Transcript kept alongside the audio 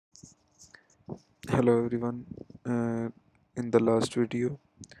Hello everyone. In the last video,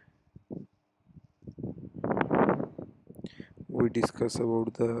 we discussed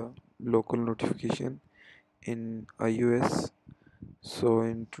about the local notification in iOS. So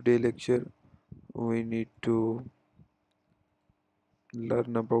in today lecture, we need to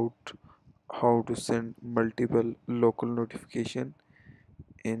learn about how to send multiple local notification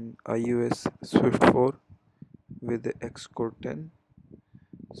in iOS Swift 4 with the Xcode 10.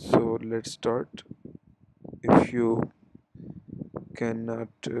 So let's start. If you cannot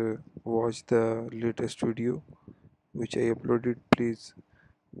watch the latest video which I uploaded, please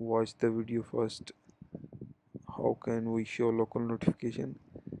watch the video first. How can we show local notification,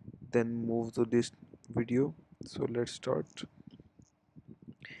 then move to this video. So let's start.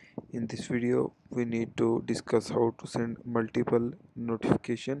 In this video we need to discuss how to send multiple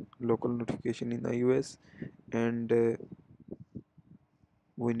local notification in iOS, and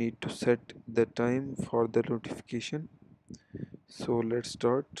we need to set the time for the notification. So let's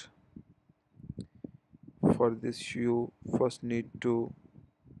start. For this, you first need to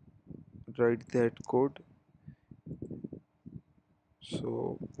write that code.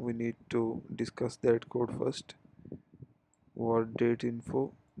 So we need to discuss that code first. What date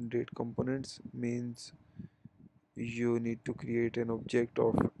info date components means, you need to create an object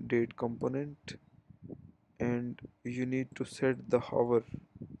of date component, and you need to set the hour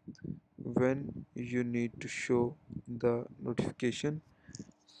when you need to show the notification.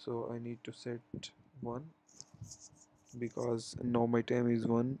 So I need to set 1 because now my time is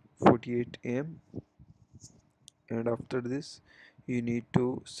 1:48 a.m. and after this you need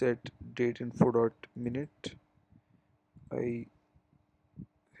to set date info dot minute. I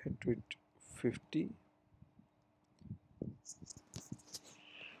had to it 50,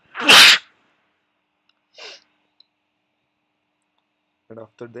 and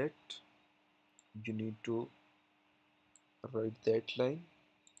after that you need to write that line.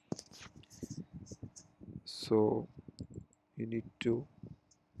 So you need to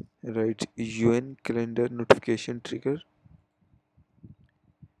write UN calendar notification trigger.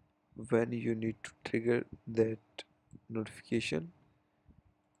 When you need to trigger that notification,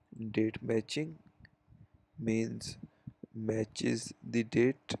 date matching means matches the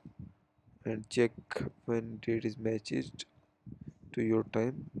date, and check when date is matched to your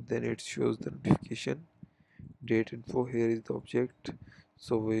time, then it shows the notification. Date info, here is the object,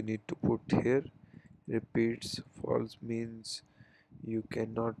 so we need to put here. Repeats false means you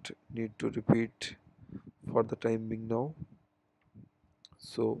cannot need to repeat for the time being now.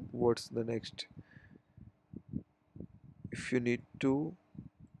 So what's the next? If you need to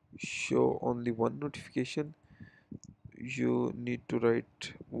show only one notification, you need to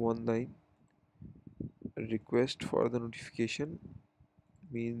write one line. Request for the notification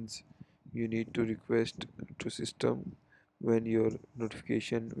means you need to request to system when your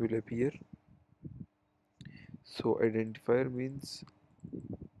notification will appear. So identifier means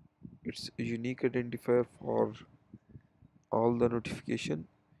it's a unique identifier for all the notification.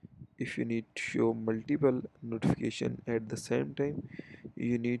 If you need to show multiple notification at the same time,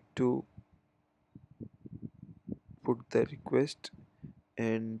 you need to put the request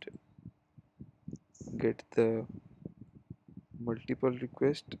and get the multiple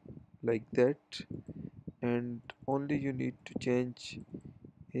request like that, and only you need to change,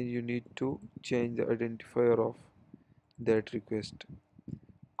 and you need to change the identifier of that request.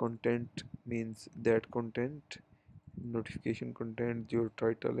 Content means that content, notification content, your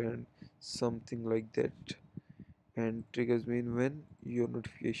title and something like that. And triggers mean when your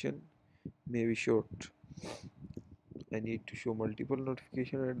notification may be short. I need to show multiple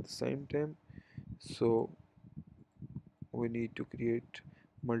notification at the same time, so we need to create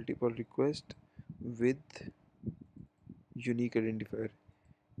multiple requests with unique identifier.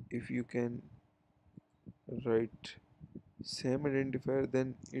 If you can write same identifier,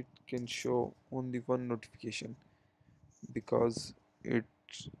 then it can show only one notification because it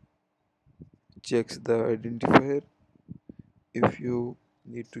checks the identifier. If you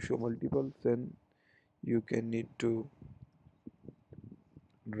need to show multiple, then you can need to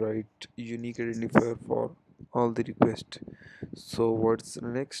write unique identifier for all the request. So what's the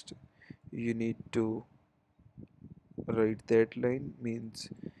next? You need to write that line means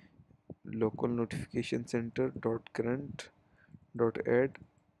local notification center dot current dot add.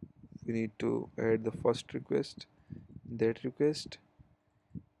 We need to add the first request, that request,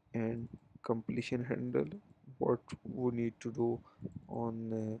 and completion handle. What we need to do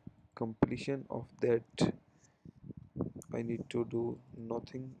on completion of that, I need to do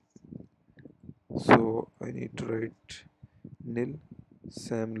nothing, so I need to write nil.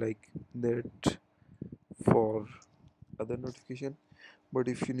 Sam like that for other notification. But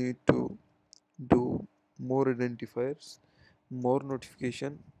if you need to do more identifiers, more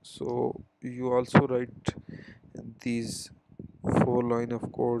notification, so you also write these 4 line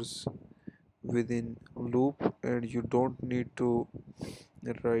of codes within loop, and you don't need to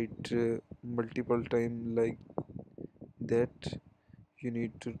write multiple time like that. You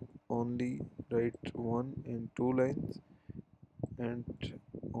need to only write 1 and 2 lines, and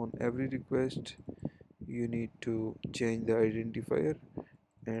on every request you need to change the identifier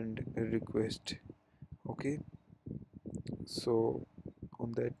and request. Okay, so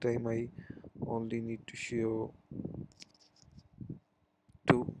on that time I only need to show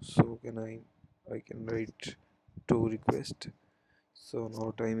 2, so I can write 2 request. So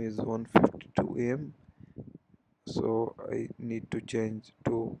now time is 1:52 a.m, so I need to change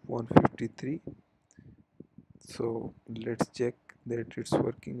to 1:53. So let's check that it's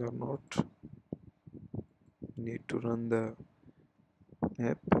working or not. Need to run the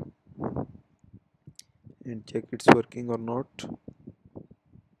app and check it's working or not.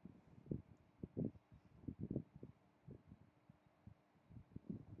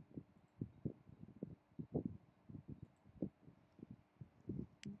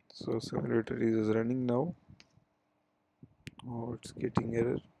 So simulator is running now. Oh, it's getting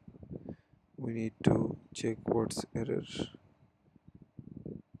error. We need to check what's error,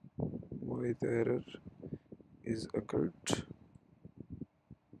 why the error is occurred.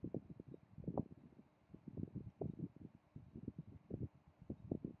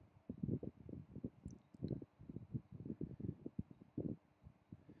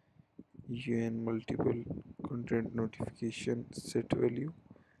 UN multiple content notification set value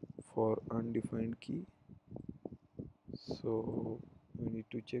for undefined key. So we need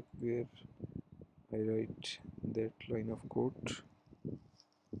to check where I write that line of code.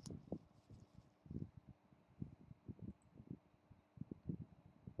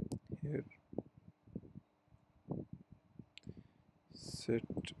 Here, set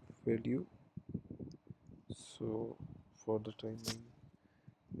value. So for the timing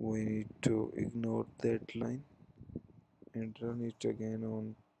we need to ignore that line and run it again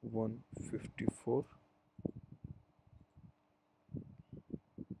on 1:54.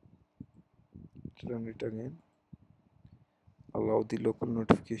 Run it again, allow the local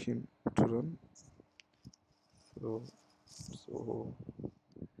notification to run. So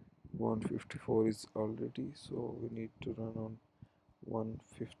 1:54 is already, so we need to run on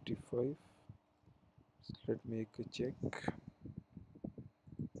 1:55. So let's make a check.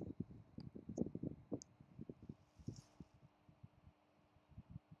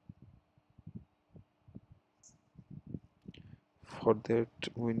 For that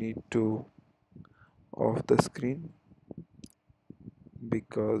we need to off the screen,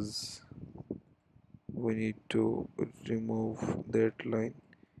 because we need to remove that line.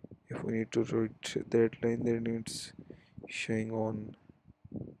 If we need to write that line, then it's showing on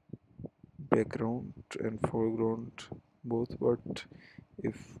background and foreground both, but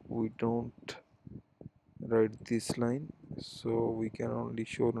if we don't write this line, so we can only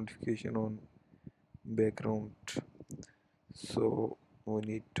show notification on background. So we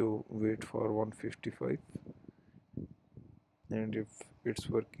need to wait for 1:55, and if it's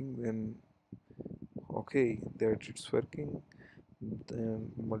working, then okay, that it's working.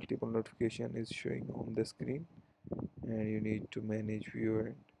 Then multiple notification is showing on the screen, and you need to manage view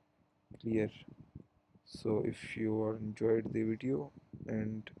and clear. So if you are enjoyed the video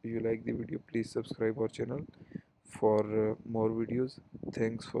and you like the video, please subscribe our channel for more videos.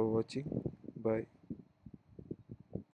 Thanks for watching. Bye.